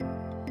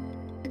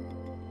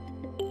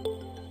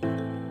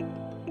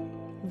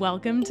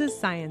Welcome to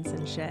Science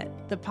and Shit,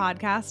 the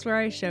podcast where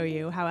I show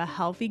you how a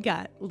healthy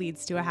gut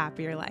leads to a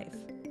happier life.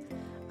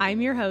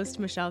 I'm your host,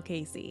 Michelle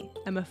Casey.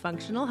 I'm a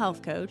functional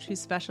health coach who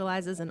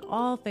specializes in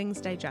all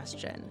things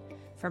digestion,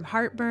 from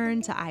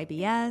heartburn to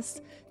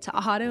IBS to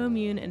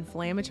autoimmune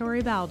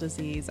inflammatory bowel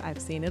disease.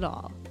 I've seen it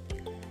all.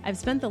 I've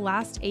spent the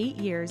last 8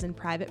 years in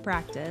private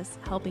practice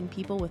helping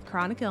people with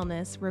chronic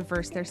illness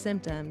reverse their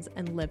symptoms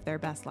and live their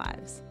best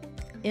lives.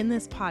 In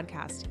this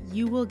podcast,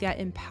 you will get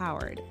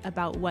empowered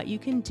about what you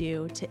can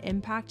do to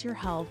impact your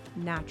health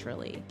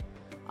naturally.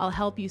 I'll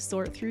help you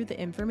sort through the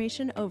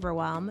information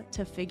overwhelm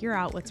to figure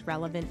out what's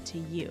relevant to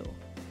you.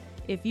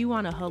 If you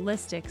want a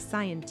holistic,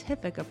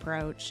 scientific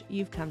approach,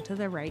 you've come to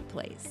the right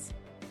place.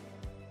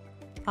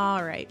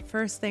 All right,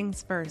 first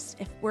things first,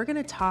 if we're going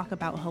to talk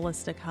about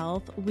holistic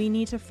health, we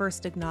need to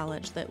first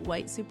acknowledge that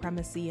white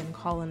supremacy and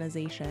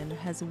colonization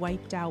has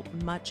wiped out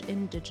much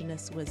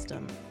indigenous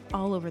wisdom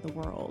all over the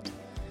world,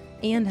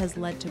 and has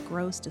led to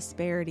gross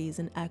disparities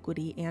in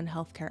equity and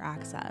healthcare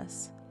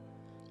access.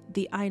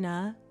 The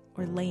Aina,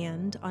 or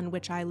land, on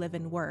which I live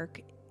and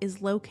work,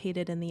 is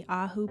located in the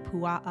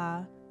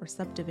Ahupua'a, or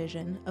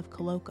subdivision, of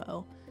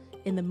Koloko,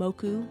 in the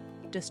Moku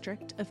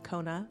district of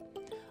Kona,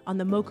 on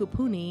the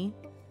Mokupuni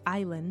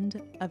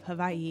Island of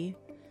Hawaii,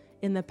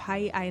 in the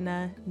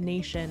Pai'aina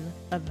Nation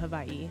of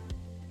Hawaii.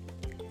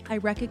 I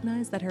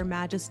recognize that Her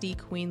Majesty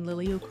Queen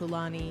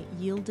Liliuokalani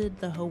yielded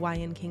the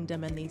Hawaiian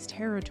Kingdom and these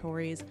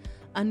territories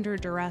under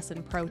duress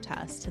and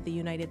protest to the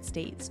United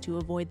States to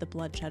avoid the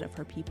bloodshed of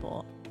her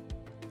people.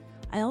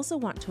 I also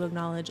want to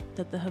acknowledge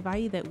that the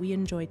Hawaii that we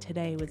enjoy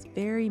today was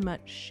very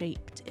much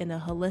shaped in a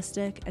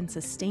holistic and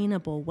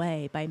sustainable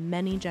way by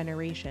many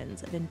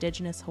generations of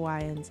Indigenous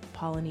Hawaiians and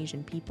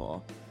Polynesian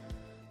people.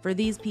 For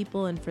these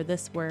people and for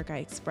this work, I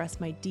express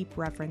my deep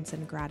reverence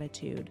and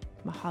gratitude.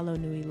 Mahalo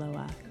nui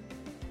loa.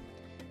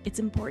 It's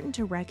important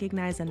to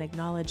recognize and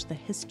acknowledge the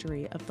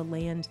history of the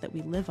land that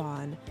we live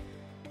on,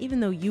 even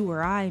though you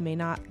or I may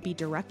not be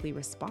directly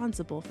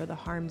responsible for the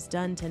harms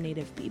done to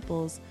Native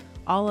peoples.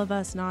 All of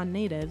us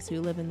non-natives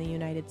who live in the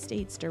United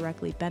States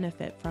directly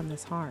benefit from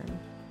this harm.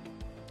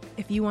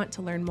 If you want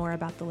to learn more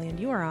about the land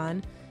you are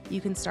on,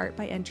 you can start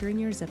by entering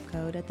your zip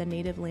code at the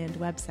Native Land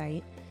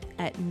website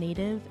at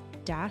native-land.ca.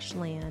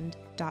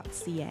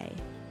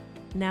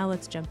 Now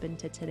let's jump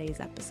into today's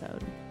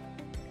episode.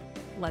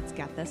 Let's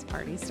get this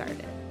party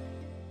started.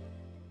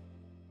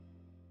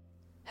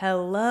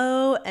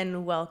 Hello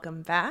and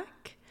welcome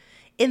back.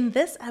 In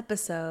this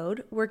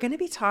episode, we're going to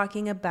be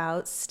talking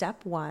about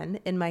step 1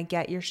 in my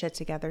Get Your Shit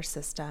Together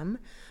system,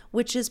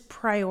 which is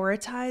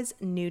prioritize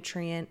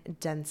nutrient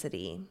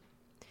density.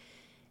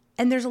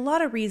 And there's a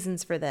lot of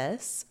reasons for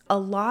this. A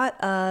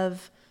lot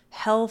of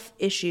health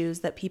issues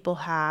that people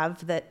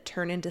have that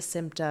turn into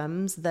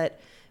symptoms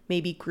that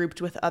maybe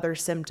grouped with other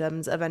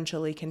symptoms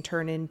eventually can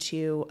turn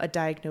into a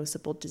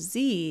diagnosable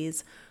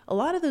disease. A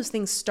lot of those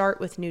things start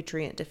with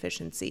nutrient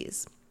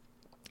deficiencies.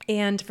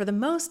 And for the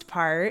most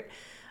part,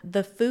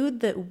 the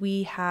food that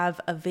we have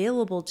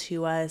available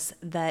to us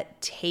that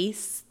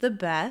tastes the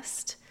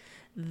best,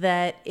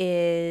 that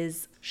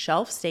is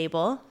shelf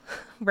stable,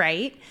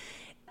 right?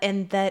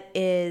 And that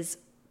is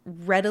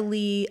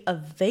readily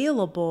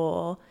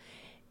available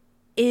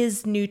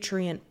is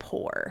nutrient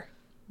poor,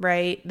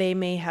 right? They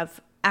may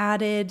have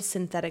added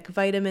synthetic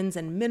vitamins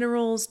and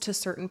minerals to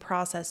certain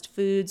processed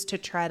foods to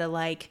try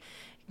to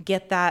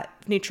get that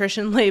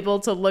nutrition label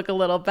to look a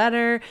little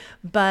better.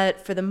 But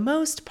for the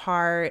most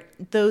part,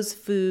 those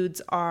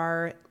foods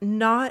are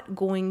not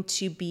going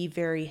to be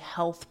very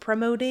health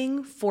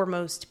promoting for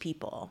most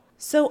people.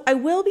 So I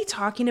will be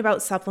talking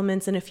about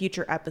supplements in a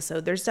future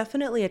episode. There's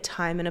definitely a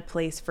time and a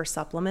place for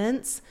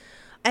supplements.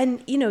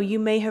 And, you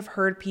may have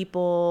heard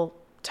people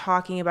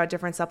talking about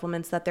different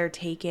supplements that they're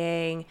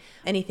taking,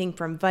 anything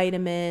from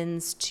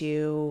vitamins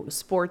to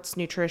sports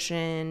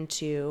nutrition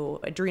to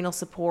adrenal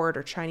support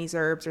or Chinese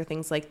herbs or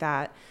things like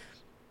that.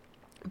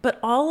 But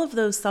all of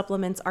those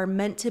supplements are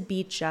meant to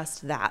be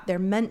just that. They're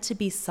meant to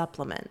be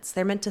supplements.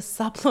 They're meant to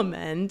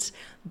supplement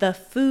the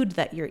food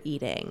that you're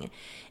eating.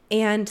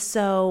 And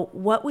so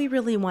what we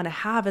really want to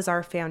have as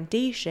our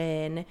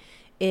foundation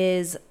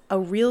is a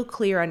real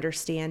clear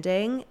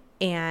understanding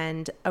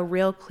and a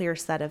real clear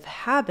set of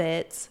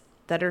habits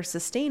that are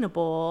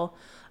sustainable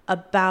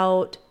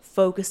about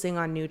focusing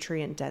on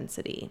nutrient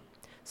density.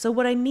 So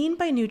what I mean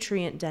by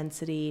nutrient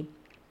density,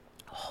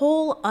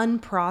 whole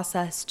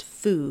unprocessed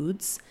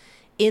foods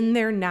in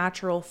their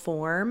natural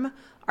form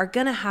are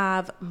going to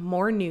have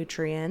more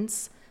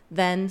nutrients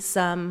than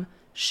some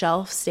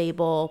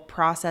shelf-stable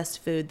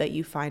processed food that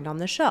you find on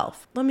the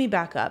shelf. Let me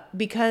back up,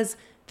 because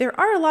there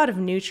are a lot of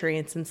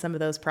nutrients in some of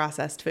those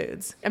processed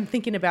foods. I'm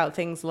thinking about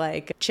things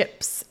like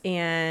chips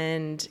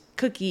and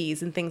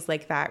cookies and things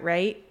like that,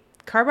 right?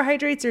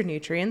 Carbohydrates are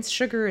nutrients,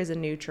 sugar is a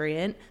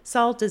nutrient,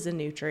 salt is a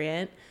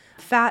nutrient,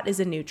 fat is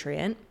a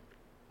nutrient.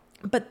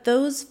 But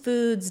those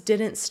foods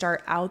didn't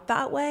start out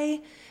that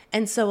way.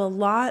 And so a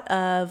lot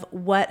of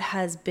what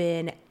has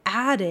been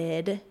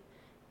added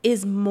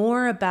is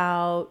more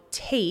about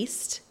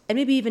taste and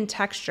maybe even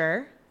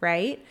texture,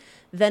 right,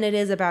 than it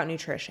is about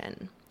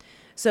nutrition.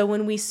 So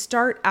when we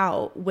start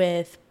out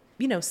with,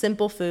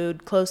 simple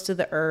food close to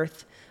the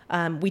earth,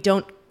 we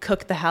don't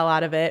cook the hell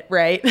out of it,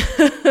 right?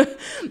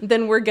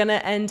 Then we're going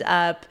to end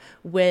up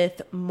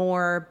with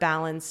more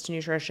balanced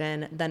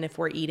nutrition than if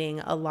we're eating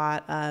a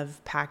lot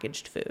of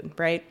packaged food,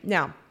 right?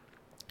 Now,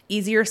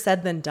 easier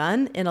said than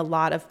done in a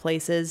lot of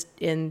places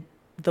in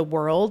the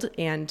world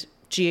and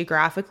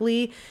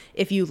geographically.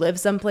 If you live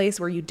someplace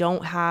where you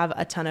don't have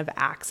a ton of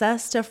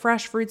access to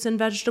fresh fruits and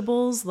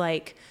vegetables,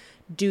 like,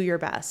 do your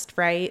best,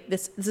 right?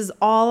 This is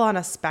all on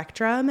a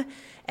spectrum,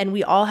 and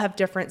we all have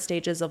different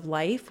stages of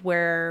life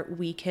where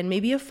we can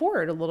maybe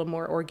afford a little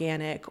more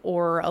organic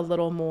or a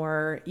little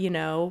more,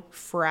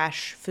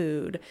 fresh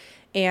food.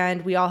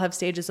 And we all have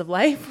stages of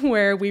life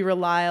where we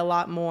rely a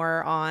lot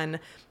more on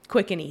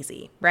quick and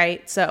easy,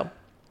 right? So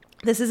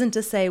this isn't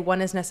to say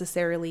one is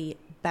necessarily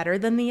better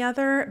than the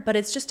other, but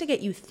it's just to get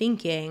you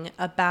thinking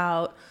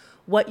about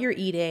what you're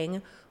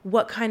eating,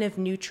 what kind of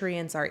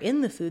nutrients are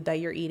in the food that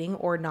you're eating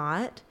or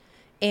not,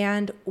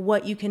 and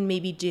what you can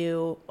maybe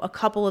do a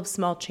couple of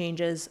small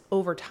changes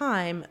over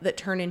time that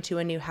turn into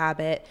a new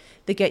habit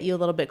that get you a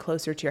little bit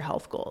closer to your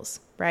health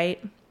goals,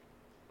 right?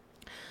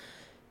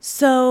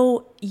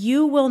 So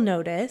you will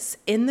notice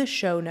in the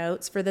show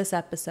notes for this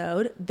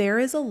episode, there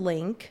is a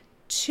link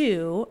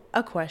to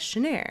a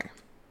questionnaire.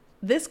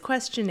 This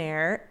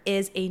questionnaire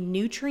is a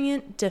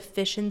nutrient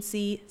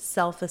deficiency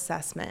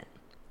self-assessment.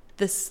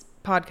 This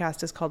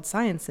podcast is called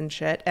Science and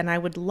Shit, and I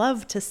would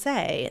love to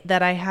say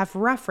that I have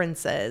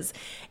references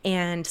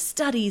and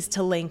studies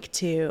to link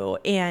to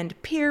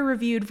and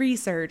peer-reviewed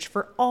research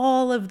for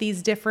all of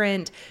these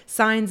different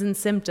signs and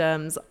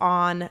symptoms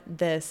on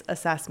this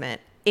assessment.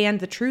 And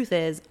the truth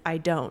is, I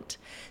don't.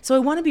 So I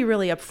want to be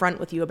really upfront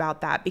with you about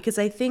that, because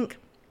I think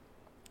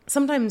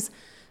sometimes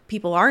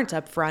people aren't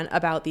upfront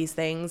about these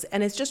things,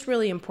 and it's just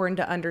really important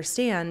to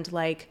understand,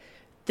 like,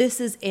 this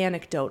is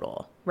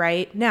anecdotal,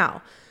 right?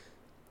 Now,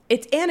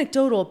 it's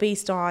anecdotal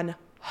based on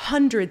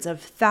hundreds of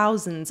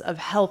thousands of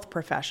health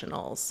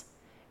professionals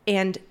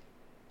and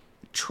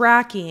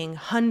tracking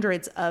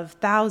hundreds of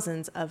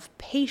thousands of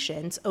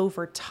patients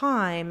over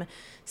time,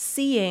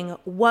 seeing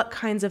what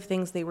kinds of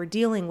things they were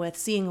dealing with,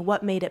 seeing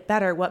what made it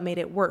better, what made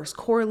it worse,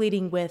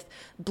 correlating with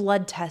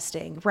blood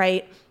testing,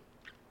 right?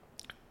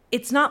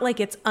 It's not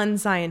like it's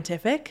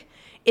unscientific.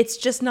 It's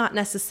just not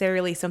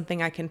necessarily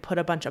something I can put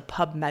a bunch of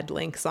PubMed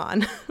links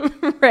on,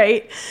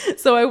 right?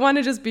 So I want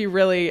to just be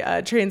really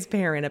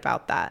transparent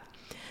about that.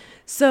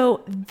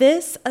 So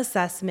this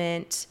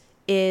assessment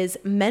is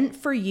meant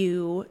for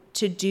you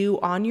to do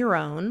on your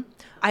own.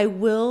 I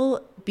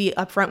will be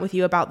upfront with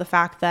you about the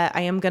fact that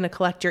I am going to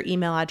collect your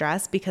email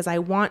address because I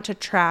want to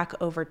track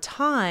over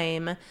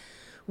time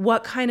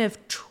what kind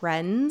of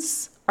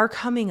trends are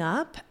coming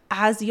up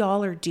as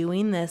y'all are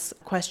doing this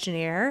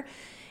questionnaire,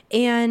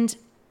 and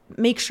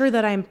make sure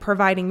that I'm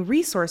providing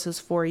resources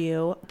for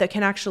you that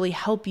can actually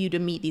help you to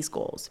meet these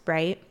goals,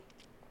 right?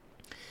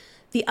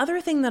 The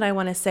other thing that I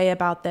want to say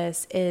about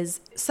this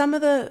is some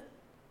of the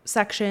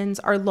sections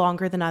are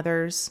longer than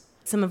others.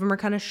 Some of them are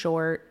kind of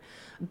short.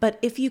 But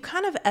if you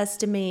kind of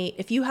estimate,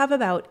 if you have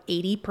about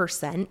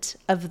 80%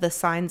 of the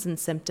signs and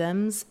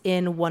symptoms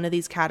in one of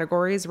these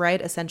categories,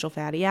 right? Essential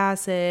fatty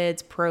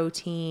acids,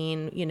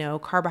 protein,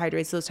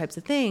 carbohydrates, those types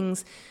of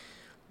things,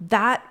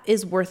 that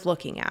is worth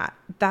looking at.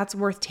 That's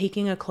worth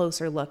taking a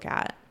closer look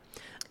at.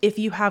 If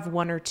you have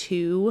one or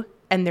two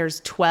and there's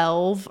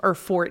 12 or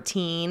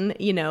 14,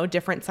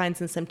 different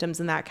signs and symptoms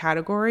in that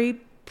category,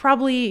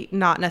 probably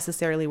not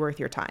necessarily worth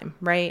your time,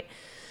 right?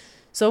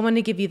 So I want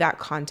to give you that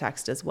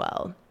context as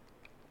well.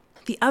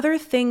 The other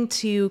thing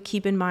to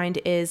keep in mind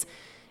is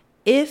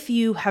if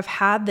you have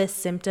had this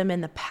symptom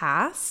in the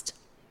past,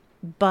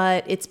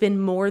 but it's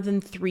been more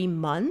than 3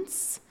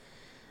 months,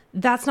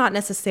 that's not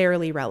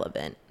necessarily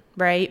relevant,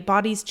 right?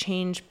 Bodies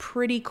change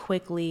pretty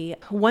quickly.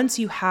 Once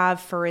you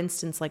have, for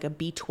instance, like a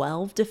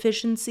B12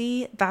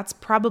 deficiency, that's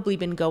probably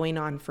been going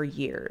on for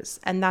years.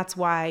 And that's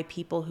why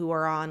people who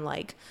are on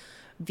like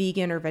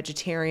vegan or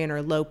vegetarian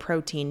or low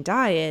protein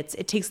diets,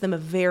 it takes them a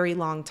very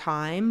long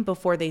time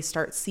before they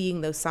start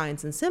seeing those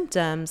signs and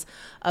symptoms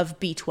of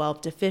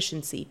B12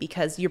 deficiency,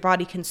 because your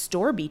body can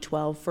store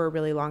B12 for a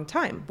really long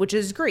time, which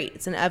is great.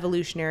 It's an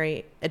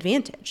evolutionary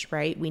advantage,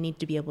 right? We need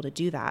to be able to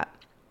do that.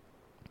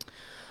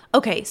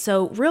 Okay,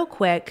 so real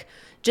quick,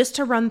 just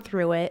to run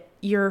through it,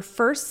 your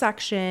first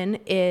section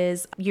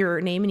is your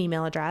name and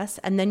email address,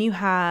 and then you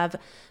have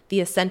the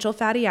essential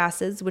fatty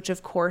acids, which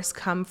of course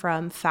come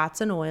from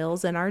fats and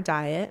oils in our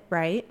diet,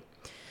 right?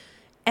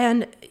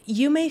 And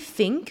you may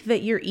think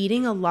that you're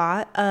eating a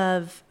lot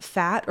of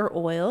fat or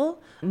oil.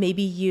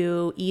 Maybe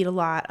you eat a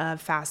lot of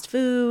fast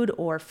food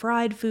or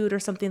fried food or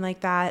something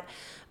like that.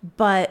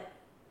 But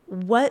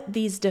what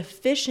these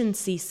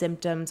deficiency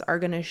symptoms are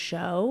going to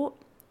show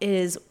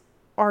is,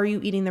 are you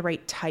eating the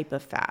right type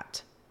of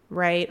fat?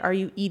 Right? Are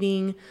you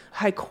eating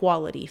high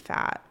quality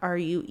fat? Are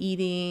you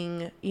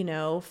eating,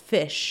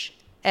 fish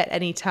at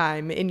any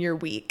time in your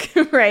week,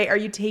 right? Are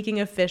you taking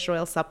a fish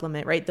oil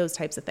supplement, right? Those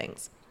types of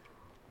things.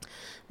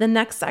 The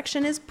next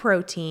section is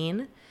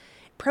protein.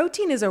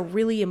 Protein is a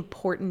really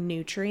important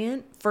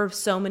nutrient for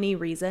so many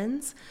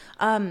reasons,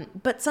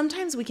 but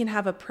sometimes we can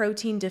have a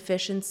protein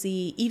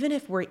deficiency even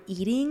if we're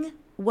eating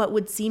what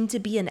would seem to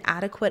be an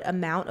adequate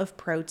amount of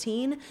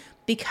protein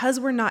because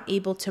we're not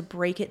able to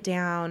break it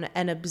down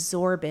and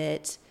absorb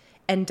it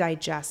and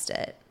digest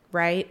it,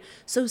 right?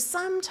 So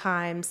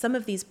sometimes some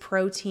of these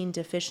protein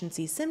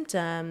deficiency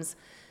symptoms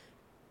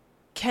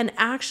can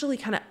actually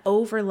kind of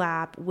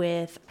overlap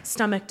with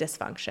stomach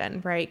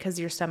dysfunction, right? Because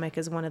your stomach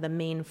is one of the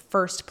main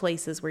first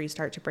places where you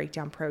start to break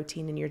down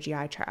protein in your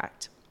GI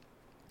tract.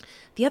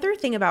 The other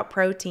thing about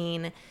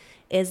protein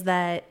is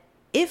that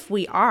if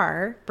we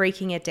are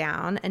breaking it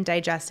down and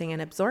digesting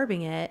and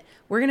absorbing it,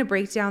 we're going to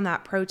break down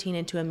that protein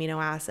into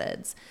amino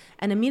acids.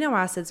 And amino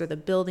acids are the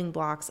building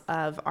blocks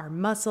of our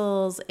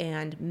muscles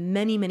and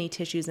many, many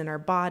tissues in our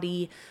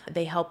body.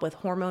 They help with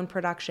hormone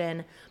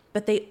production,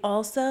 but they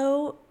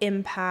also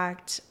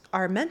impact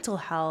our mental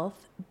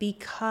health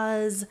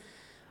because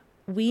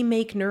we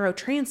make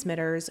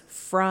neurotransmitters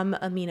from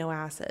amino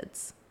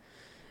acids.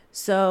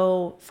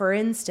 So, for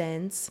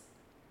instance,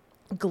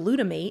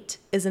 glutamate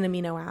is an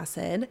amino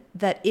acid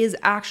that is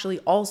actually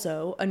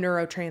also a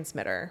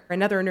neurotransmitter.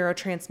 Another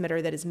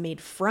neurotransmitter that is made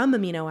from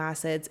amino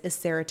acids is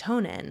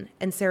serotonin.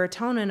 And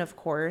serotonin, of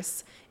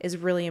course, is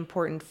really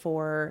important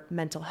for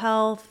mental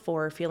health,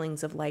 for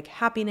feelings of like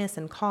happiness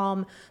and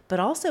calm, but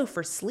also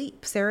for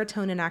sleep.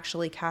 Serotonin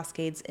actually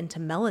cascades into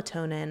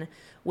melatonin,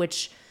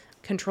 which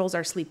controls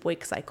our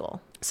sleep-wake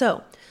cycle.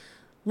 So,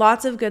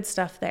 lots of good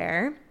stuff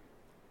there.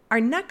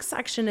 Our next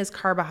section is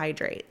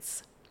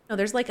carbohydrates.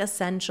 There's like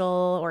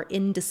essential or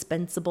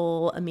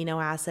indispensable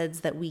amino acids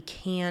that we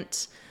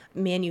can't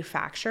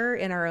manufacture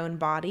in our own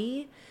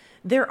body.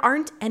 There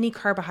aren't any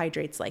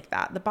carbohydrates like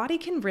that. The body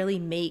can really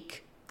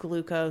make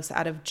glucose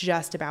out of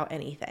just about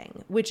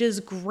anything, which is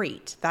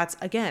great. That's,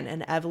 again,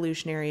 an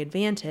evolutionary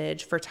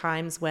advantage for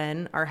times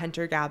when our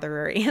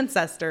hunter-gatherer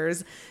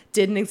ancestors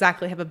didn't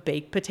exactly have a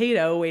baked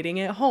potato waiting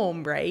at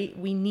home, right?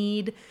 We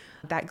need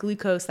that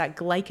glucose, that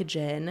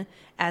glycogen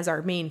as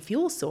our main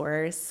fuel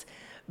source,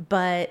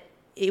 but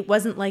it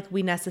wasn't like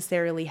we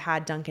necessarily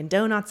had Dunkin'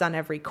 Donuts on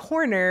every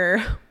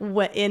corner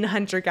in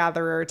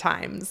hunter-gatherer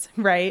times,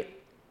 right?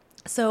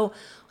 So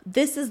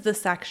this is the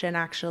section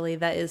actually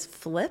that is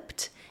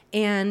flipped.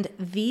 And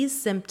these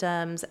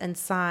symptoms and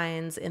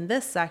signs in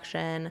this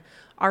section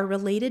are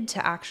related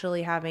to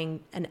actually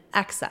having an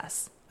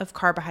excess of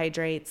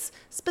carbohydrates,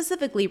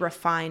 specifically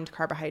refined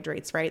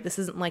carbohydrates, right? This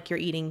isn't like you're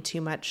eating too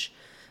much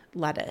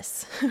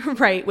lettuce,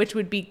 right? Which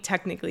would be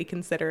technically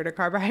considered a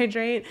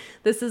carbohydrate.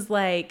 This is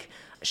like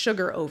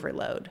sugar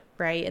overload,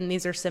 right? And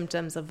these are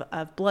symptoms of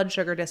blood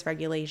sugar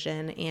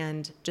dysregulation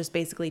and just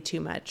basically too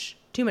much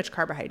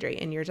carbohydrate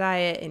in your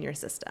diet, in your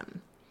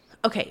system.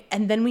 Okay,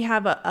 and then we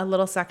have a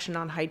little section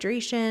on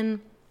hydration,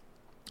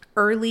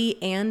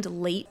 early and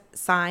late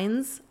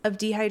signs of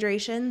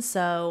dehydration.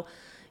 So,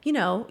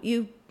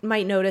 you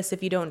might notice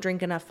if you don't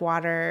drink enough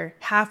water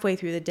halfway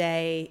through the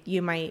day,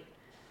 you might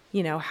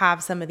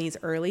have some of these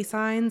early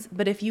signs,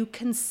 but if you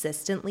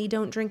consistently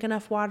don't drink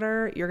enough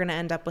water, you're going to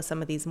end up with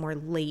some of these more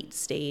late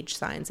stage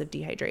signs of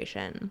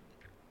dehydration.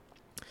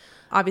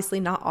 Obviously,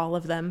 not all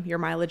of them. Your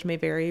mileage may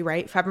vary,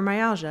 right?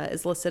 Fibromyalgia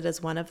is listed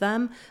as one of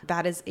them.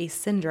 That is a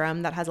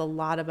syndrome that has a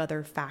lot of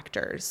other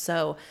factors.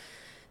 So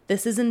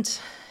this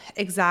isn't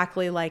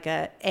exactly like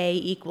a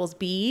equals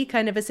B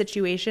kind of a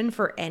situation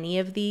for any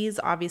of these.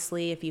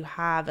 Obviously, if you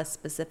have a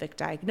specific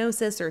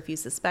diagnosis or if you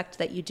suspect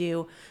that you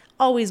do,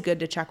 always good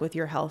to check with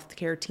your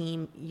healthcare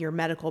team, your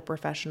medical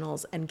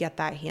professionals, and get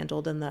that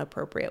handled in the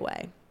appropriate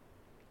way.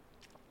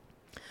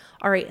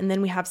 All right, and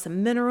then we have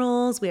some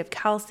minerals. We have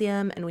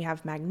calcium and we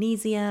have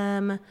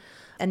magnesium,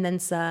 and then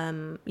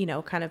some,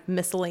 kind of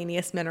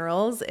miscellaneous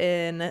minerals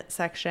in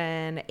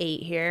section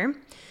 8 here.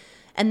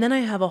 And then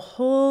I have a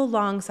whole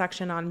long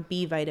section on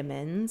B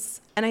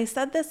vitamins. And I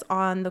said this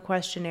on the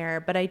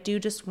questionnaire, but I do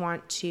just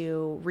want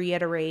to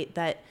reiterate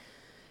that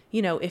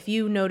if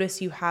you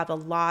notice you have a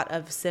lot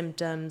of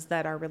symptoms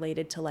that are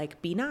related to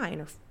like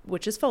B9,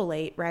 which is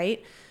folate,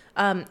 right?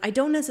 I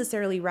don't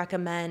necessarily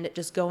recommend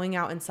just going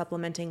out and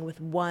supplementing with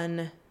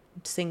one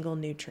single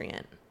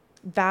nutrient.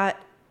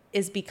 That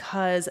is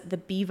because the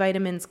B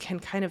vitamins can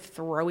kind of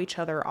throw each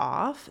other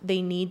off.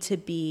 They need to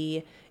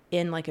be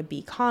in like a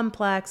B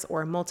complex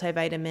or a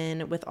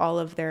multivitamin with all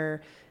of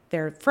their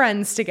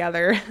friends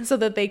together so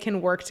that they can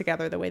work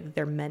together the way that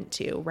they're meant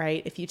to,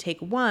 right? If you take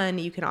one,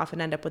 you can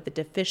often end up with a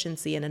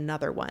deficiency in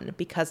another one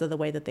because of the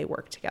way that they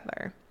work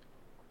together.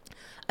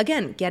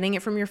 Again, getting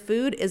it from your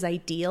food is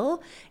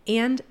ideal,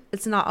 and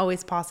it's not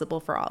always possible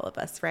for all of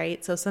us,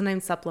 right? So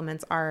sometimes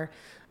supplements are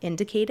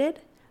indicated,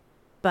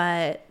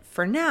 but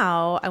for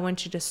now, I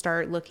want you to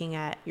start looking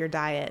at your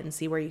diet and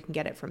see where you can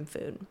get it from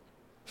food.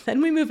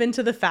 Then we move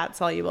into the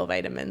fat-soluble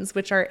vitamins,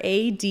 which are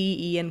A, D,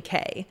 E, and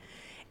K.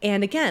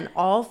 And again,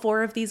 all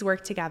 4 of these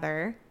work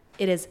together.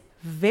 It is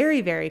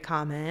very, very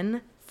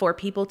common for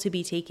people to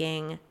be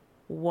taking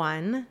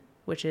 1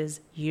 which is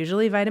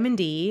usually vitamin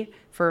D,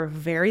 for a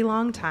very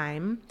long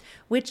time,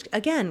 which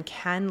again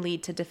can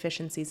lead to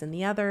deficiencies in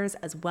the others,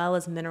 as well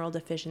as mineral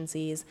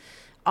deficiencies.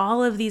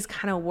 All of these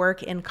kind of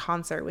work in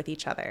concert with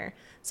each other.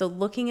 So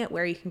looking at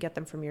where you can get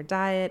them from your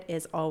diet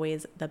is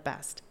always the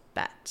best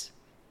bet.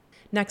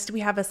 Next,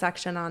 we have a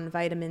section on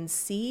vitamin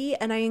C,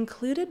 and I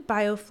included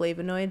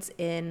bioflavonoids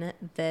in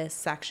this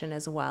section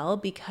as well,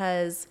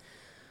 because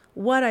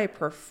what I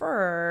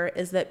prefer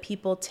is that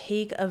people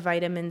take a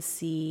vitamin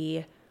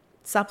C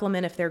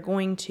supplement, if they're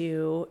going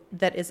to,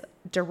 that is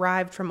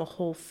derived from a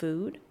whole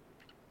food.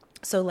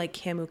 So like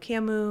camu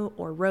camu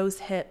or rose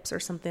hips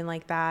or something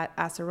like that,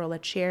 acerola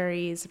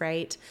cherries,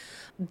 right?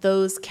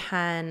 Those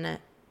can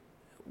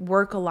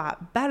work a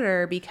lot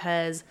better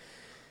because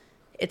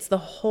it's the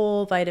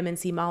whole vitamin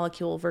C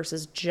molecule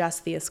versus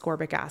just the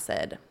ascorbic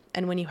acid.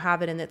 And when you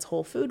have it in its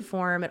whole food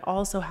form, it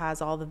also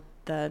has all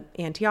the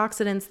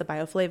antioxidants, the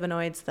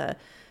bioflavonoids, the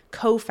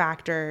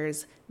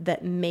cofactors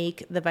that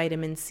make the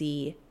vitamin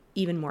C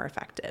even more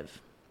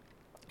effective.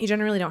 You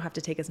generally don't have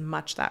to take as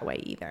much that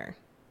way either.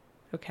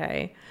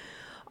 Okay.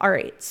 All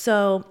right.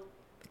 So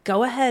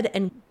go ahead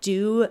and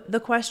do the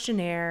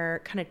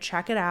questionnaire, kind of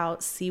check it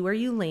out, see where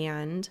you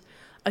land.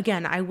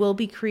 Again, I will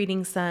be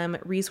creating some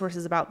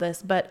resources about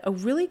this, but a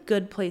really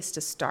good place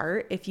to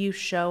start if you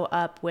show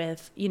up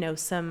with,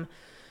 some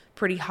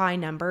pretty high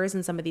numbers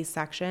in some of these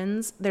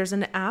sections. There's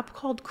an app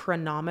called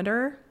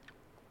Chronometer.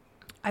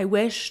 I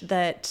wish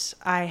that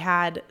I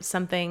had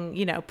something,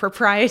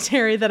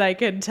 proprietary that I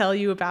could tell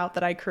you about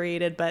that I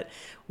created, but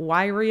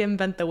why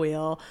reinvent the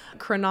wheel?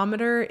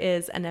 Chronometer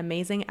is an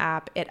amazing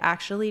app. It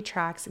actually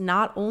tracks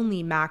not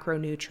only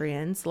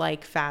macronutrients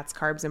like fats,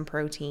 carbs, and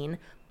protein,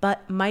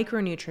 but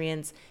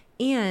micronutrients,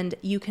 and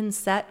you can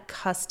set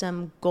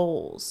custom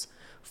goals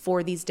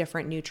for these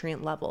different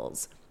nutrient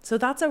levels. So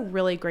that's a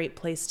really great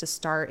place to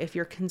start if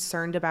you're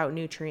concerned about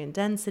nutrient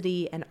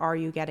density and are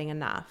you getting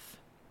enough.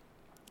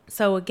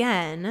 So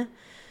again,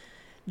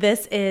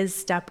 this is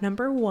step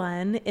number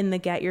 1 in the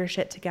Get Your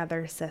Shit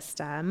Together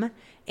system.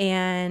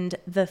 And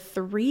the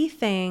 3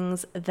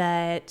 things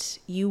that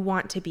you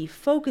want to be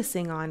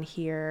focusing on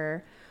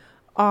here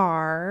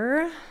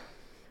are: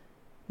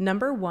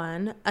 number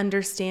 1,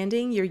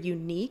 understanding your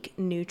unique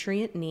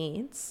nutrient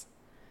needs.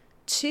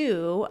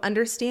 2,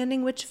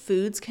 understanding which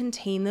foods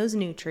contain those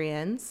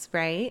nutrients,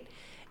 right?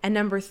 And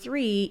number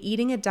 3,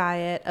 eating a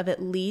diet of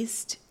at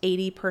least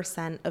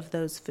 80% of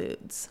those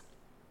foods.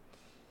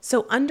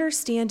 So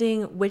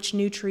understanding which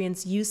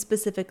nutrients you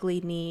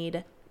specifically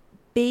need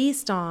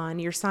based on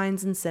your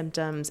signs and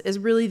symptoms is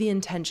really the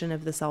intention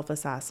of the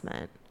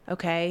self-assessment.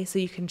 Okay, so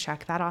you can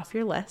check that off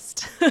your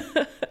list.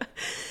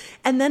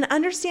 And then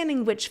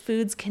understanding which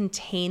foods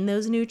contain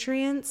those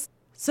nutrients.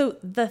 So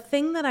the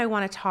thing that I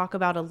want to talk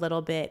about a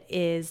little bit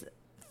is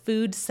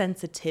food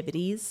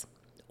sensitivities,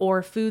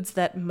 or foods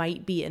that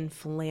might be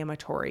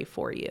inflammatory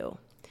for you.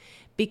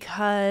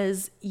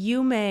 Because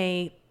you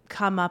may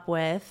come up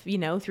with,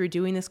 through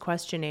doing this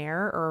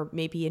questionnaire, or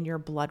maybe in your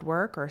blood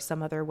work or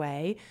some other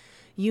way,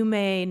 you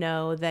may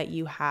know that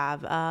you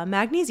have a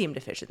magnesium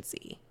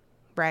deficiency,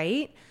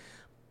 right?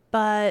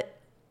 But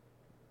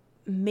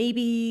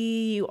maybe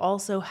you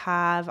also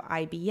have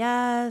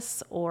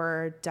IBS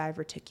or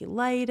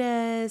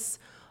diverticulitis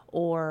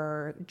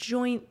or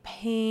joint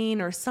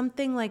pain or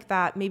something like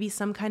that, maybe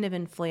some kind of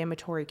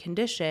inflammatory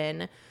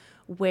condition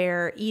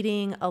where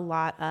eating a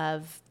lot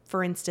of,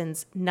 for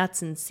instance,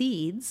 nuts and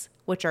seeds,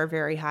 which are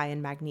very high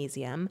in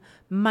magnesium,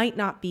 might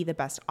not be the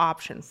best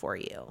option for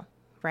you,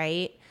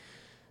 right?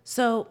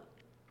 So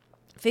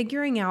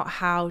figuring out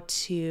how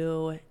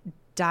to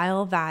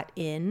dial that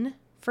in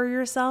for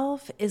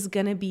yourself is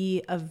going to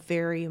be a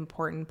very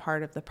important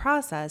part of the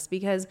process,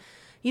 because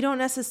you don't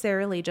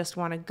necessarily just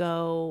want to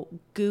go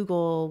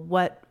Google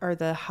what are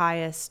the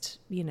highest,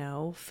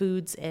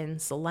 foods in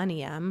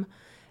selenium.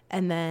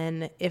 And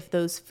then if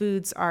those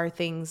foods are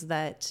things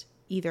that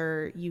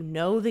either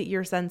that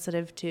you're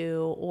sensitive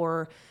to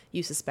or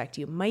you suspect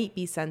you might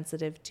be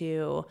sensitive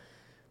to,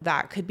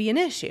 that could be an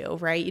issue,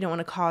 right? You don't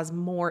want to cause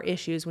more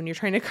issues when you're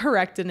trying to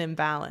correct an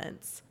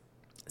imbalance.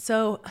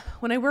 So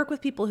when I work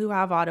with people who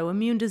have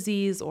autoimmune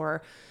disease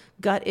or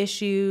gut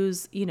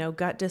issues,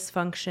 gut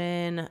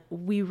dysfunction,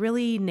 we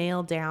really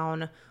nail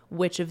down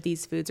which of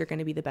these foods are going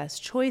to be the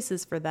best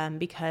choices for them,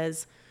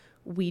 because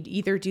we'd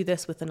either do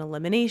this with an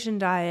elimination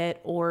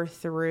diet or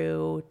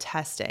through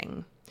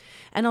testing.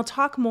 And I'll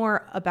talk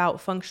more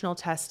about functional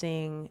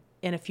testing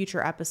in a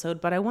future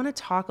episode, but I want to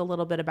talk a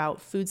little bit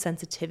about food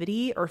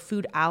sensitivity or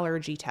food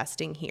allergy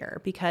testing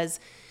here, because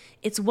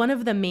it's one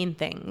of the main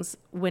things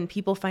when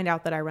people find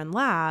out that I run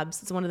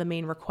labs. It's one of the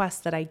main requests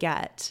that I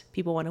get.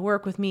 People want to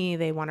work with me.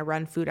 They want to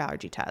run food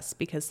allergy tests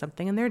because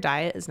something in their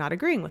diet is not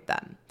agreeing with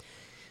them.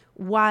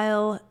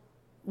 While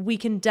we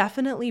can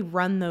definitely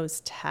run those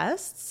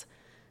tests,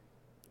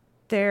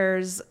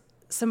 there's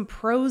some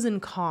pros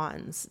and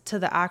cons to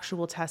the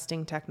actual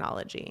testing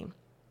technology.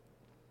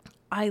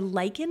 I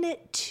liken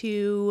it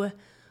to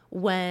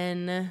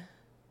when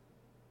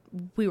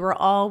we were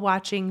all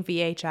watching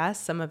VHS.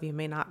 Some of you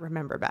may not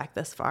remember back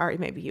this far.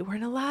 Maybe you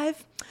weren't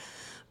alive.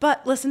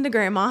 But listen to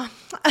grandma,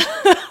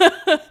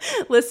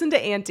 listen to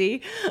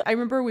auntie. I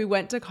remember we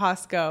went to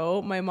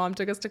Costco. My mom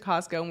took us to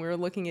Costco and we were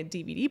looking at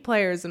DVD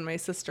players, and my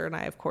sister and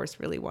I, of course,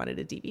 really wanted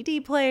a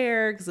DVD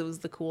player because it was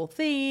the cool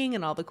thing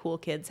and all the cool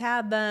kids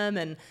had them.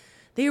 And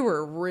they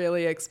were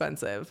really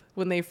expensive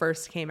when they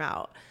first came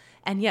out.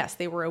 And yes,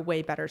 they were a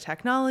way better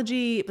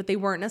technology, but they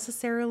weren't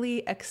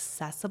necessarily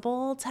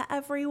accessible to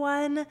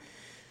everyone.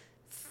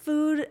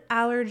 Food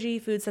allergy,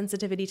 food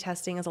sensitivity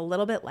testing is a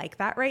little bit like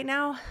that right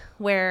now,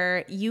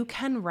 where you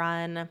can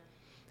run,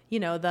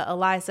 the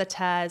ELISA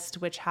test,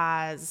 which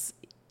has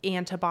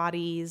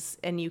antibodies,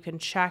 and you can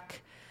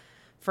check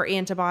for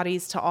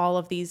antibodies to all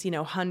of these,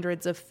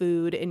 hundreds of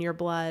food in your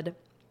blood.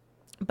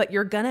 But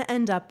you're going to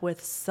end up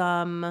with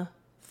some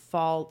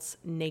false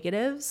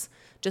negatives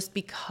just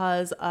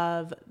because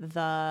of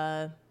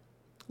the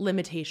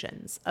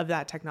limitations of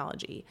that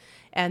technology.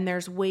 And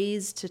there's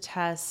ways to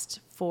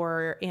test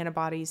for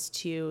antibodies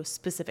to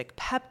specific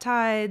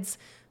peptides.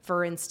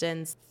 For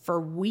instance,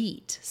 for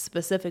wheat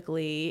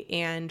specifically,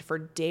 and for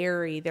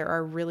dairy, there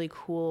are really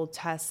cool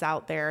tests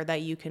out there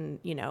that you can,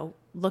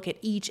 look at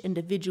each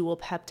individual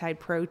peptide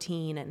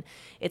protein. And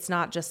it's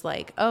not just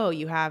like, oh,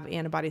 you have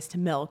antibodies to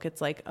milk.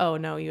 It's like, oh,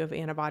 no, you have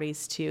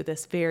antibodies to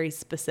this very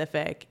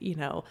specific,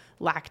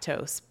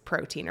 lactose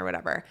protein or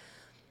whatever.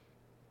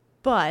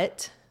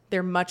 But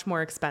they're much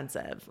more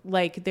expensive.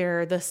 Like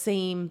they're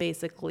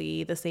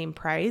basically the same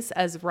price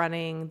as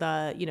running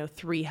the,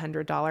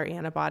 $300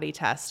 antibody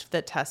test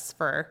that tests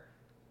for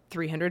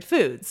 300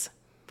 foods,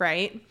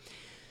 right?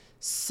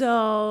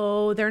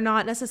 So they're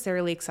not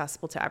necessarily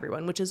accessible to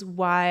everyone, which is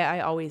why I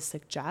always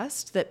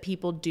suggest that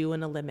people do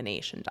an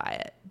elimination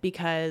diet,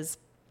 because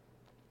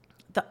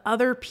the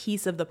other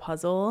piece of the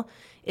puzzle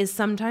is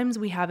sometimes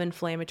we have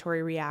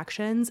inflammatory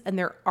reactions and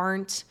there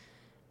aren't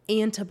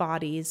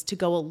antibodies to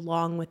go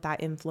along with that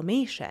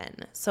inflammation.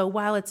 So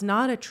while it's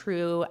not a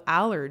true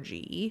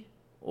allergy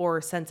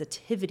or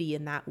sensitivity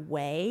in that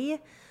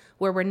way,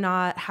 where we're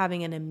not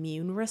having an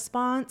immune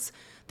response,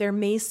 there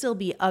may still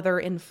be other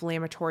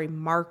inflammatory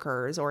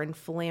markers or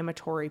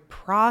inflammatory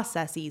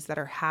processes that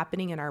are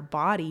happening in our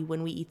body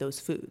when we eat those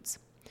foods.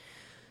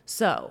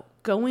 So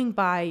going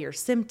by your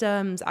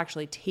symptoms,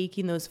 actually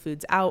taking those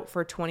foods out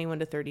for 21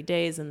 to 30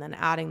 days and then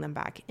adding them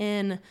back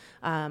in.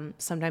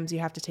 Sometimes you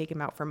have to take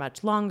them out for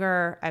much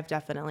longer. I've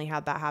definitely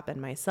had that happen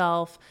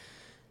myself.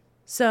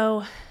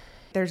 So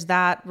there's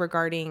that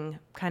regarding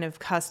kind of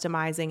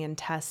customizing and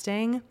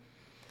testing.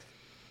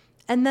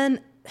 And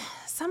then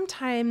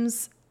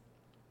sometimes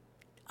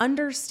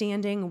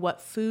understanding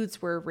what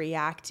foods we're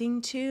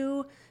reacting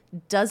to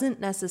doesn't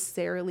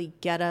necessarily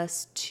get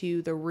us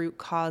to the root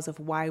cause of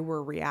why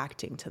we're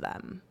reacting to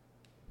them.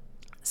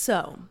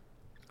 So,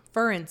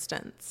 for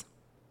instance,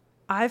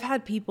 I've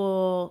had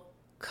people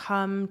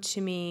come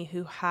to me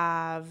who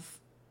have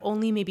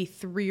only maybe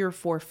 3 or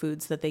 4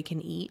 foods that they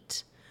can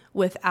eat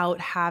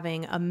without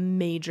having a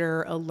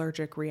major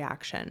allergic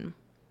reaction,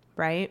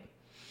 right?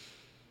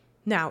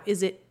 Now,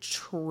 is it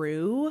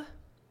true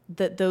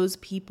that those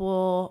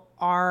people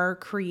are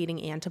creating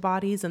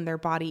antibodies and their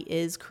body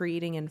is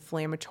creating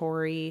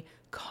inflammatory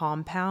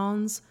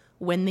compounds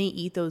when they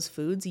eat those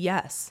foods?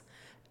 Yes,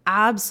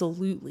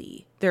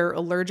 absolutely. They're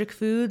allergic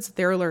foods.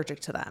 They're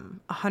allergic to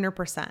them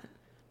 100%.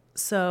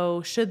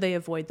 So should they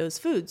avoid those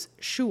foods?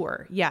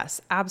 Sure. Yes,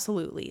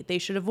 absolutely. They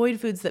should avoid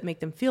foods that make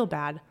them feel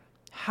bad.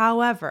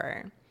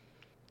 However,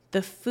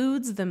 the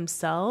foods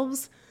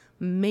themselves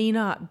may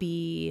not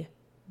be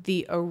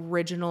the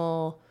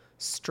original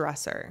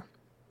stressor.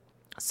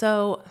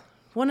 So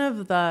one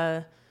of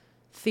the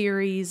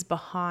theories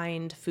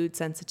behind food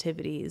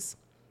sensitivities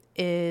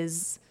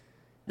is,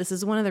 this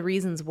is one of the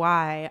reasons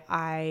why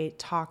I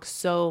talk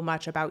so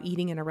much about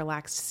eating in a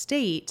relaxed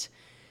state,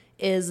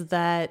 is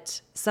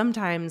that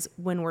sometimes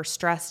when we're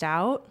stressed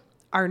out,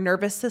 our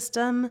nervous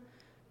system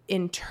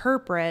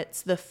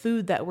interprets the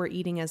food that we're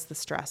eating as the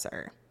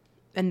stressor,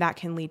 and that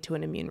can lead to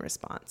an immune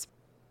response.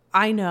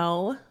 I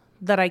know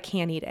that I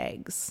can't eat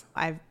eggs.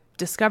 I've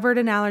discovered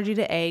an allergy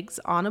to eggs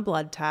on a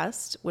blood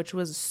test, which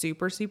was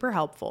super, super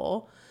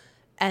helpful.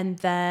 And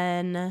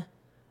then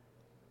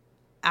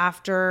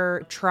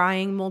after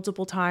trying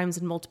multiple times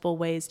in multiple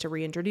ways to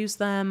reintroduce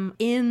them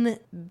in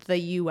the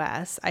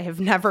US, I have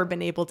never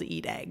been able to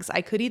eat eggs.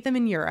 I could eat them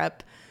in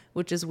Europe,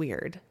 which is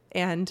weird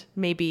and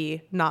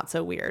maybe not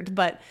so weird,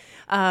 but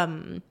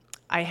I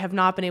have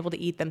not been able to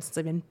eat them since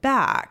I've been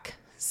back.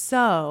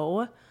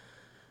 So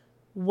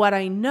what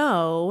I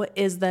know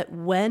is that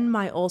when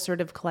my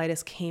ulcerative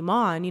colitis came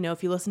on,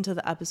 if you listen to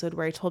the episode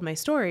where I told my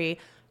story,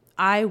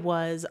 I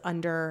was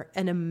under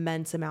an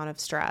immense amount of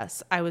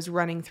stress. I was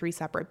running 3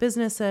 separate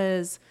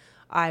businesses.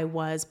 I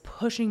was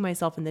pushing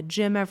myself in the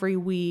gym every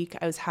week.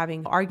 I was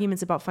having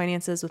arguments about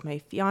finances with my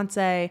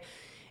fiance,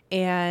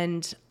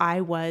 and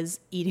I was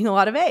eating a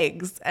lot of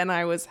eggs, and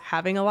I was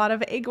having a lot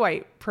of egg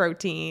white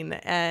protein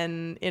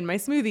and in my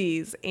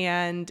smoothies.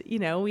 And,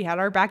 we had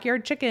our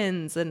backyard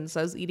chickens, and so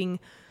I was eating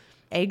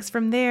eggs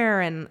from there,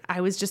 and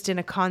I was just in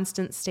a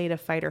constant state of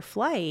fight or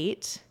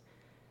flight.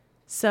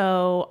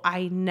 So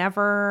I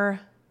never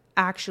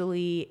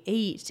actually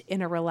ate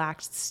in a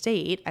relaxed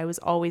state. I was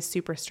always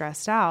super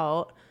stressed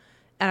out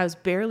and I was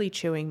barely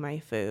chewing my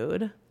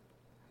food.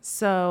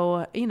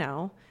 So,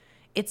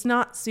 it's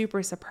not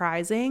super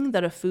surprising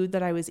that a food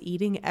that I was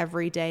eating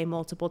every day,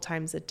 multiple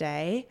times a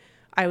day,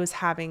 I was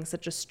having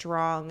such a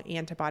strong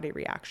antibody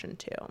reaction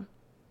to.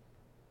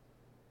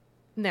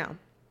 Now,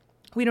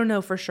 we don't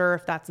know for sure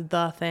if that's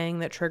the thing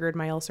that triggered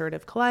my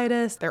ulcerative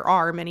colitis. There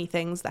are many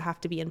things that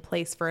have to be in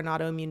place for an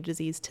autoimmune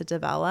disease to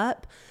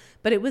develop,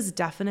 but it was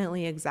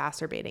definitely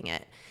exacerbating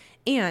it.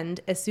 And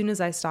as soon as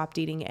I stopped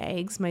eating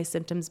eggs, my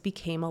symptoms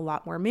became a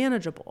lot more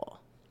manageable.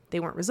 They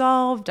weren't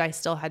resolved. I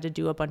still had to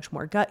do a bunch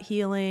more gut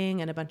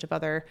healing and a bunch of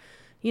other,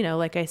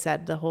 like I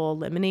said, the whole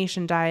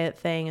elimination diet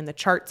thing and the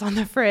charts on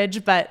the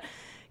fridge. But,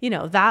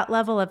 that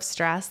level of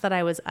stress that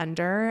I was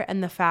under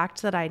and the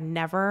fact that I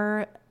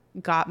never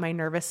got my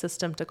nervous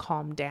system to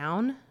calm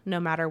down no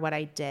matter what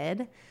I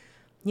did.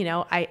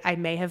 I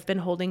may have been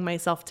holding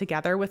myself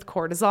together with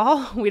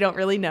cortisol. We don't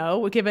really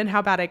know. Given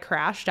how bad I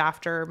crashed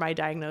after my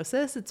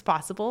diagnosis, it's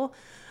possible,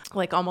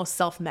 like almost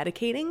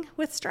self-medicating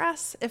with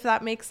stress, if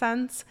that makes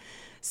sense.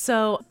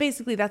 So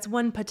basically, that's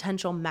one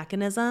potential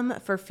mechanism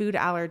for food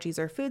allergies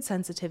or food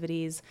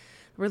sensitivities.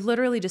 We're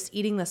literally just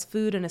eating this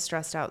food in a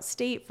stressed out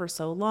state for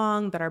so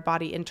long that our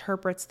body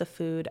interprets the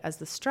food as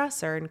the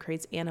stressor and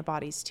creates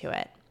antibodies to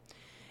it.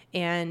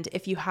 And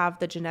if you have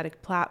the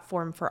genetic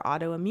platform for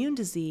autoimmune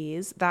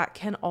disease, that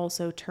can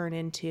also turn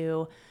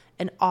into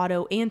an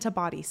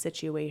autoantibody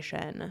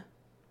situation.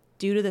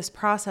 Due to this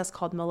process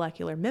called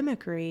molecular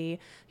mimicry,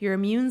 your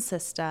immune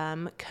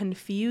system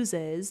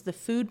confuses the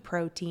food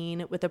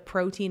protein with a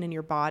protein in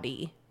your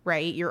body,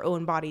 right? Your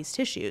own body's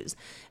tissues,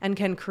 and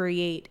can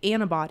create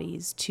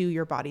antibodies to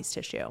your body's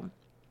tissue.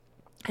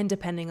 And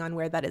depending on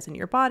where that is in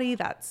your body,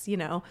 that's,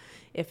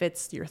 if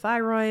it's your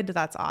thyroid,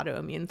 that's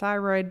autoimmune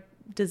thyroid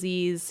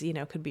disease,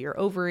 could be your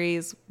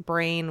ovaries,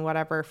 brain,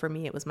 whatever. For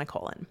me, it was my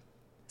colon.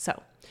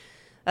 So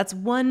that's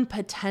one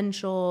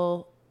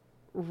potential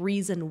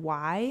reason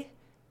why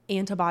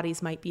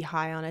antibodies might be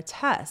high on a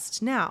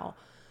test. Now,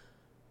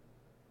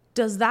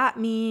 does that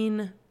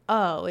mean,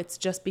 it's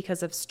just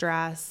because of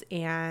stress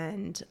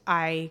and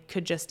I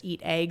could just eat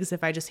eggs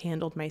if I just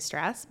handled my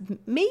stress?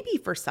 Maybe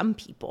for some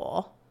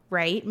people,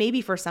 right?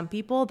 Maybe for some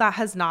people. That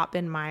has not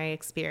been my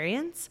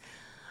experience.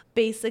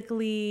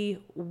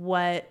 Basically,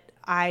 what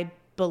I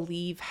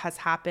believe has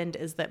happened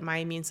is that my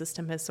immune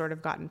system has sort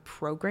of gotten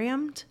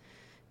programmed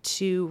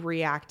to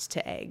react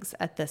to eggs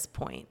at this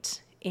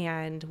point.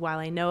 And while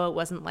I know it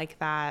wasn't like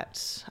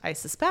that, I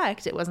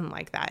suspect it wasn't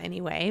like that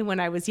anyway when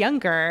I was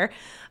younger,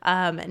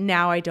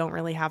 now I don't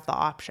really have the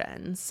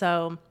option.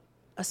 So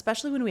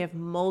especially when we have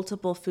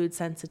multiple food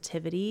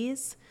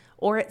sensitivities,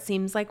 or it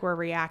seems like we're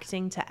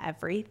reacting to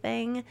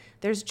everything,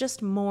 there's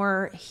just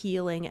more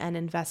healing and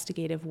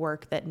investigative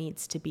work that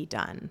needs to be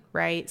done,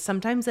 right?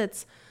 Sometimes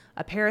it's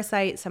a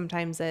parasite,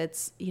 sometimes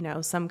it's,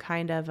 some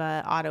kind of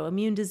a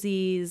autoimmune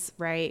disease,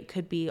 right?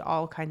 Could be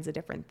all kinds of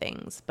different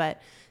things,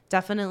 but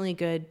definitely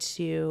good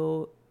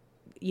to,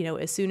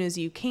 as soon as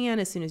you can,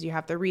 as soon as you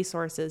have the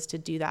resources to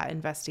do that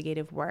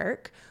investigative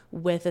work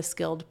with a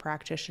skilled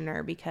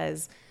practitioner,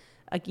 because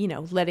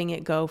letting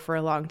it go for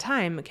a long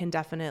time can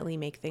definitely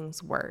make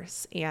things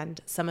worse. And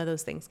some of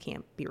those things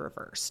can't be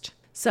reversed.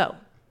 So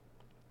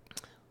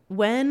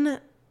when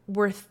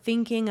we're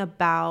thinking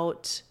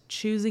about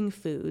choosing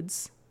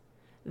foods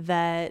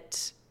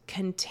that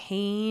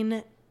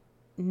contain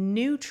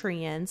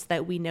nutrients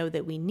that we know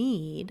that we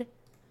need,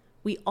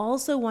 we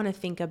also want to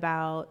think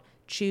about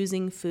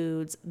choosing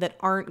foods that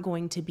aren't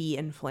going to be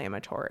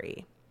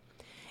inflammatory.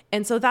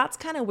 And so that's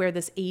kind of where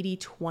this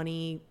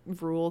 80-20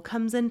 rule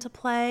comes into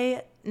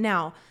play.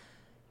 Now,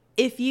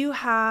 if you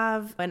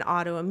have an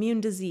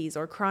autoimmune disease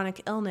or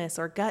chronic illness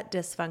or gut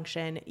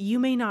dysfunction, you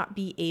may not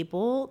be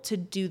able to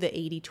do the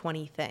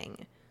 80-20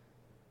 thing.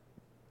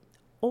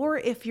 Or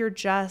if you're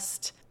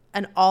just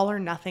an all or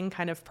nothing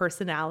kind of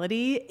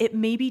personality, it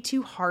may be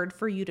too hard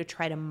for you to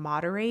try to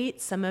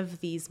moderate some of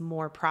these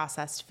more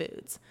processed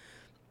foods.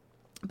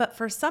 But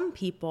for some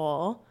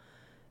people,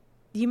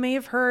 you may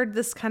have heard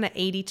this kind of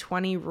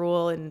 80-20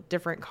 rule in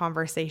different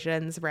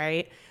conversations,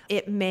 right?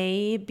 It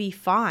may be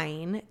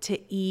fine to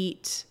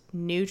eat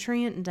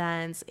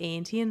nutrient-dense,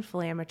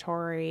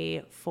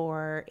 anti-inflammatory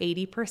for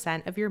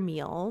 80% of your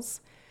meals,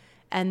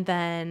 and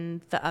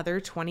then the other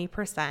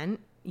 20%,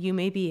 you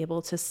may be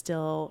able to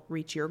still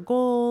reach your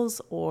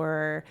goals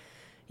or,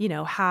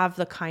 have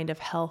the kind of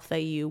health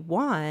that you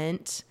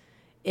want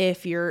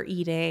if you're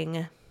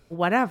eating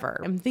whatever.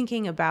 I'm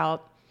thinking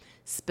about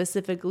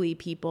specifically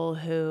people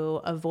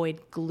who avoid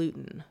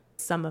gluten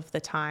some of the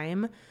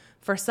time.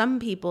 For some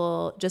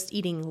people, just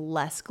eating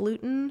less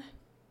gluten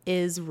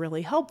is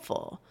really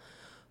helpful.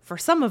 For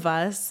some of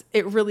us,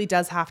 it really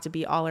does have to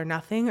be all or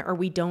nothing, or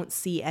we don't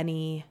see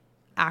any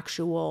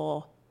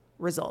actual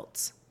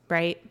results,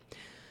 right?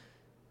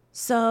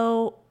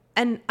 So,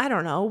 and I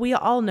don't know, we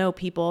all know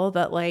people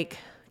that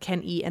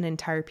can eat an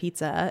entire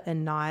pizza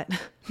and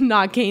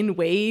not gain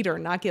weight or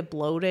not get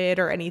bloated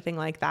or anything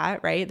like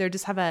that, right? They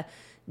just have a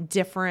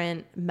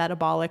different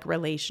metabolic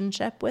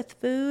relationship with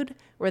food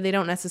where they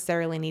don't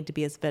necessarily need to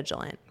be as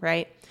vigilant,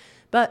 right?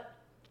 But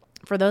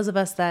for those of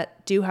us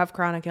that do have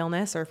chronic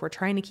illness, or if we're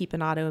trying to keep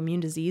an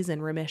autoimmune disease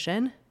in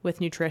remission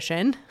with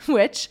nutrition,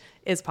 which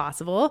is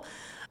possible,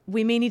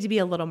 we may need to be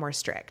a little more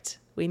strict.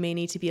 We may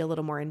need to be a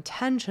little more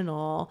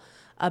intentional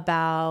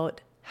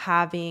about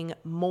having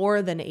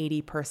more than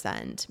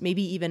 80%,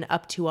 maybe even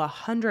up to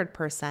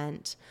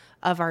 100%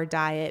 of our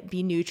diet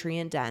be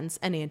nutrient dense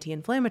and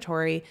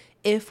anti-inflammatory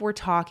if we're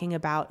talking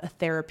about a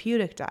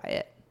therapeutic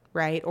diet,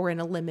 right? Or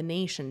an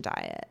elimination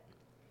diet.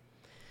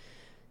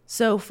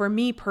 So for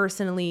me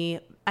personally,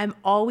 I'm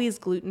always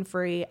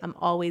gluten-free. I'm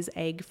always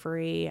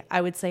egg-free.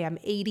 I would say I'm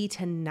 80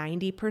 to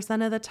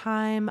 90% of the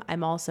time.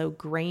 I'm also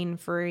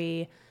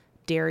grain-free,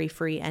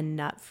 dairy-free, and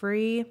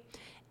nut-free,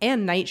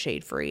 and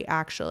nightshade-free,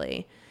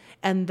 actually.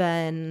 And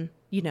then,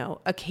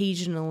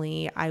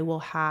 occasionally I will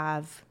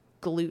have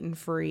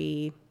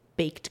gluten-free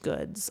baked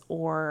goods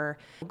or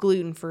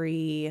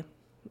gluten-free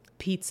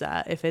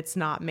pizza if it's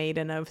not made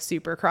in a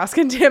super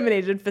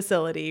cross-contaminated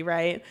facility,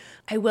 right?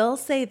 I will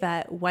say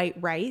that white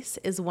rice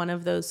is one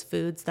of those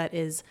foods that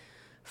is,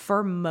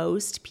 for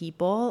most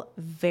people,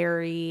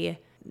 very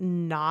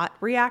not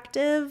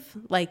reactive.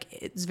 Like,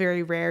 it's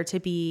very rare to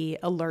be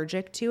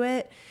allergic to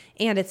it,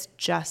 and it's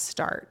just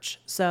starch.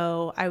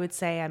 So I would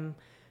say I'm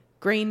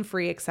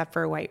grain-free except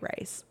for white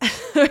rice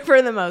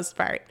for the most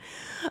part.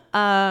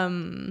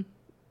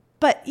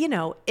 But,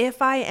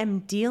 if I am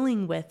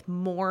dealing with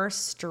more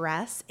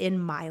stress in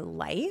my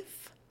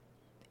life,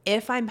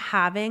 if I'm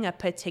having a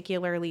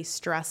particularly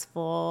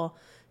stressful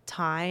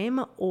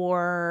time,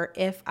 or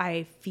if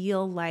I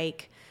feel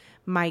like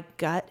my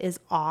gut is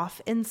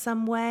off in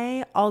some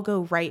way, I'll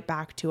go right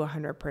back to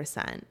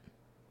 100%,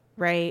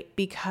 right?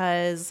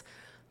 Because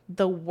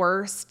the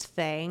worst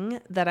thing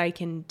that I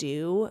can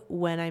do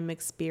when I'm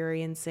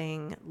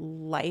experiencing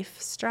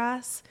life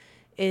stress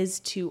is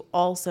to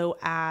also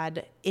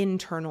add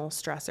internal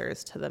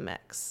stressors to the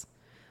mix,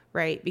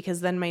 right? Because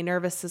then my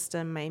nervous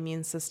system, my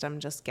immune system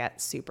just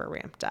gets super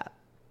ramped up.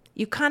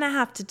 You kind of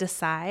have to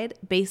decide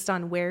based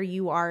on where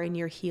you are in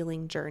your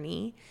healing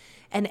journey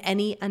and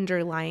any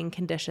underlying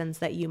conditions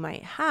that you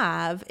might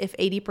have, if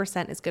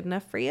 80% is good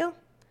enough for you,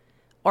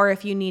 or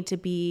if you need to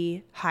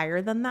be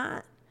higher than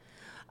that.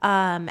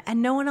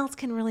 And no one else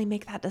can really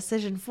make that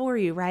decision for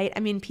you, right?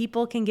 I mean,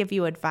 people can give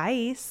you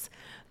advice,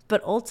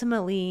 but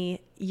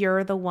ultimately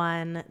you're the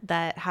one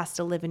that has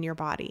to live in your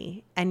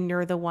body, and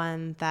you're the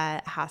one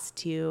that has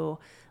to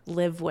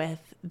live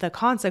with the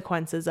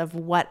consequences of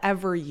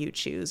whatever you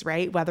choose,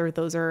 right? Whether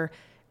those are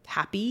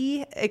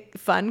happy,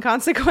 fun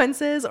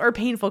consequences or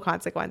painful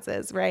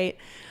consequences, right?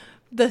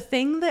 The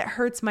thing that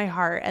hurts my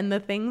heart and the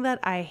thing that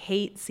I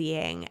hate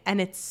seeing, and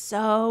it's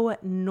so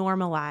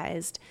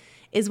normalized,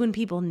 is when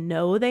people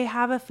know they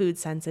have a food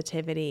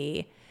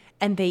sensitivity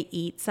and they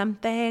eat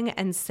something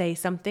and say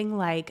something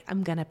like,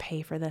 I'm going to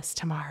pay for this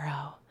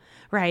tomorrow,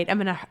 right? I'm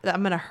going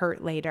to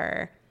hurt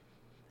later.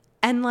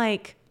 And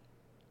like,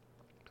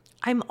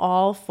 I'm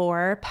all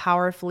for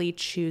powerfully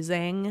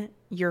choosing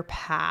your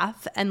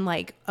path and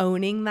like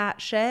owning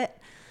that shit.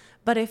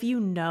 But if you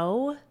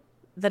know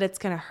that it's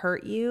going to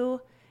hurt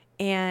you,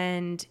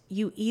 and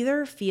you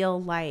either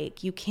feel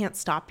like you can't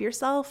stop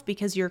yourself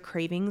because your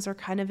cravings are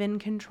kind of in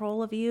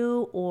control of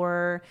you,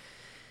 or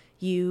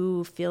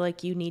you feel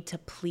like you need to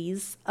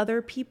please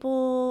other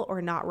people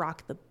or not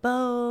rock the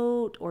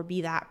boat or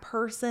be that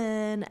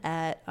person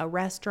at a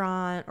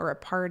restaurant or a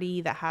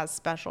party that has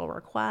special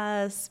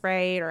requests,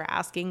 right? Or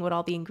asking what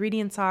all the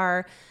ingredients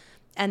are.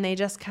 And they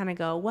just kind of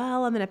go,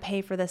 well, I'm going to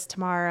pay for this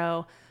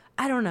tomorrow.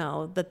 I don't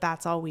know that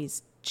that's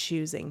always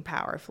choosing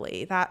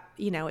powerfully. That,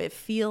 it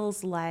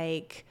feels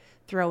like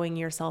throwing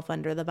yourself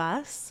under the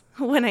bus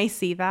when I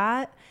see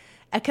that,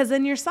 because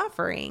then you're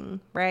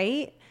suffering,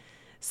 right?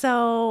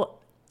 So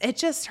it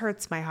just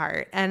hurts my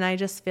heart. And I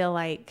just feel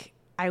like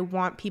I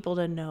want people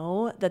to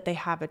know that they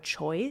have a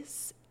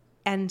choice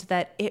and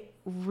that it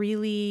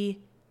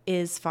really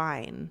is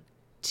fine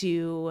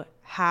to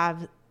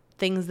have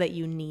things that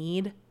you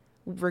need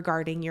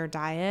regarding your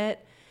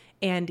diet,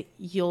 and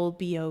you'll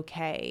be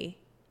okay.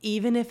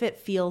 Even if it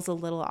feels a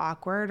little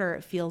awkward or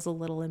it feels a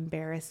little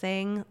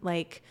embarrassing,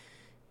 like,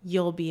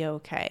 you'll be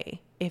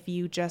okay if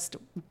you just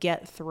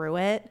get through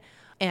it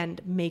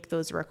and make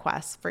those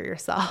requests for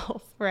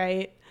yourself,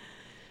 right?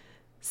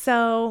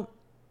 So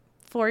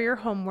for your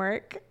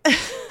homework,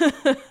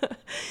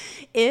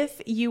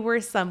 if you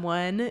were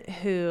someone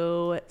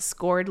who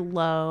scored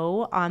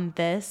low on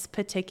this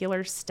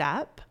particular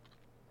step,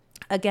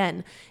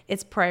 again,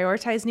 it's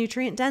prioritize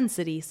nutrient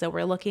density. So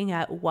we're looking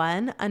at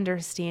 1,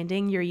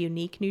 understanding your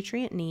unique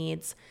nutrient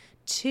needs,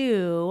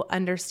 2,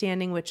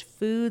 understanding which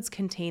foods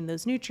contain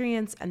those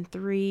nutrients, and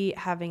 3,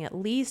 having at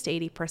least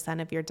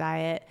 80% of your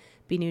diet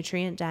be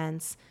nutrient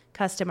dense,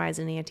 customized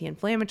and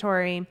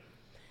anti-inflammatory.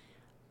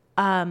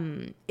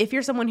 If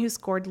you're someone who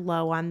scored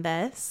low on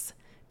this,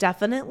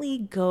 definitely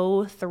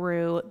go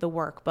through the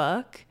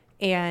workbook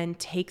and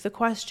take the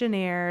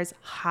questionnaires,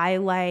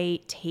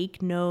 highlight,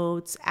 take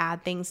notes,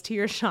 add things to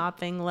your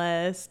shopping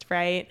list,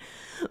 right?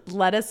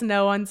 Let us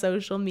know on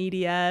social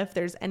media if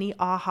there's any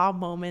aha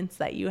moments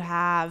that you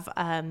have.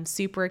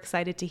 Super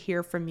excited to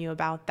hear from you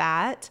about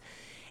that.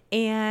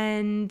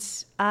 And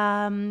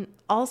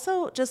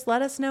also just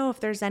let us know if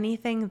there's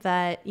anything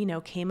that,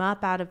 came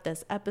up out of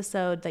this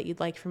episode that you'd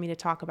like for me to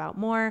talk about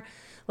more.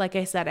 Like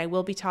I said, I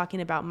will be talking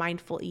about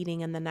mindful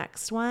eating in the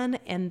next one,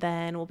 and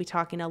then we'll be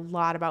talking a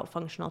lot about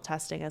functional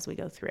testing as we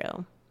go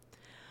through.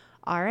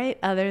 All right,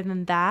 other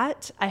than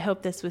that, I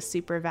hope this was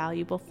super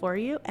valuable for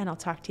you, and I'll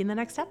talk to you in the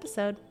next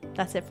episode.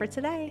 That's it for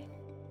today.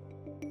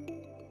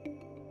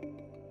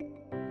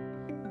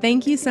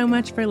 Thank you so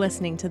much for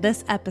listening to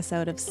this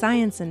episode of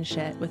Science and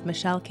Shit with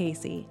Michelle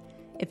Casey.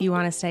 If you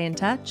want to stay in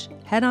touch,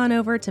 head on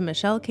over to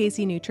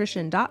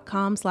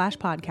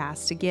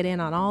michellecaseynutrition.com/podcast to get in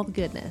on all the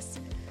goodness.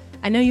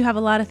 I know you have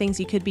a lot of things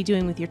you could be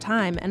doing with your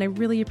time, and I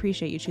really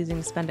appreciate you choosing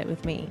to spend it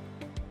with me.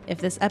 If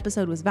this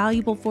episode was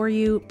valuable for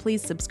you,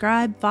 please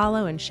subscribe,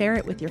 follow, and share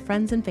it with your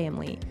friends and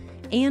family,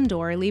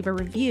 and/or leave a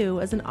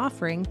review as an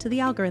offering to the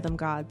algorithm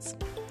gods.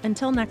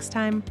 Until next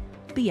time,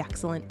 be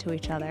excellent to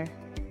each other.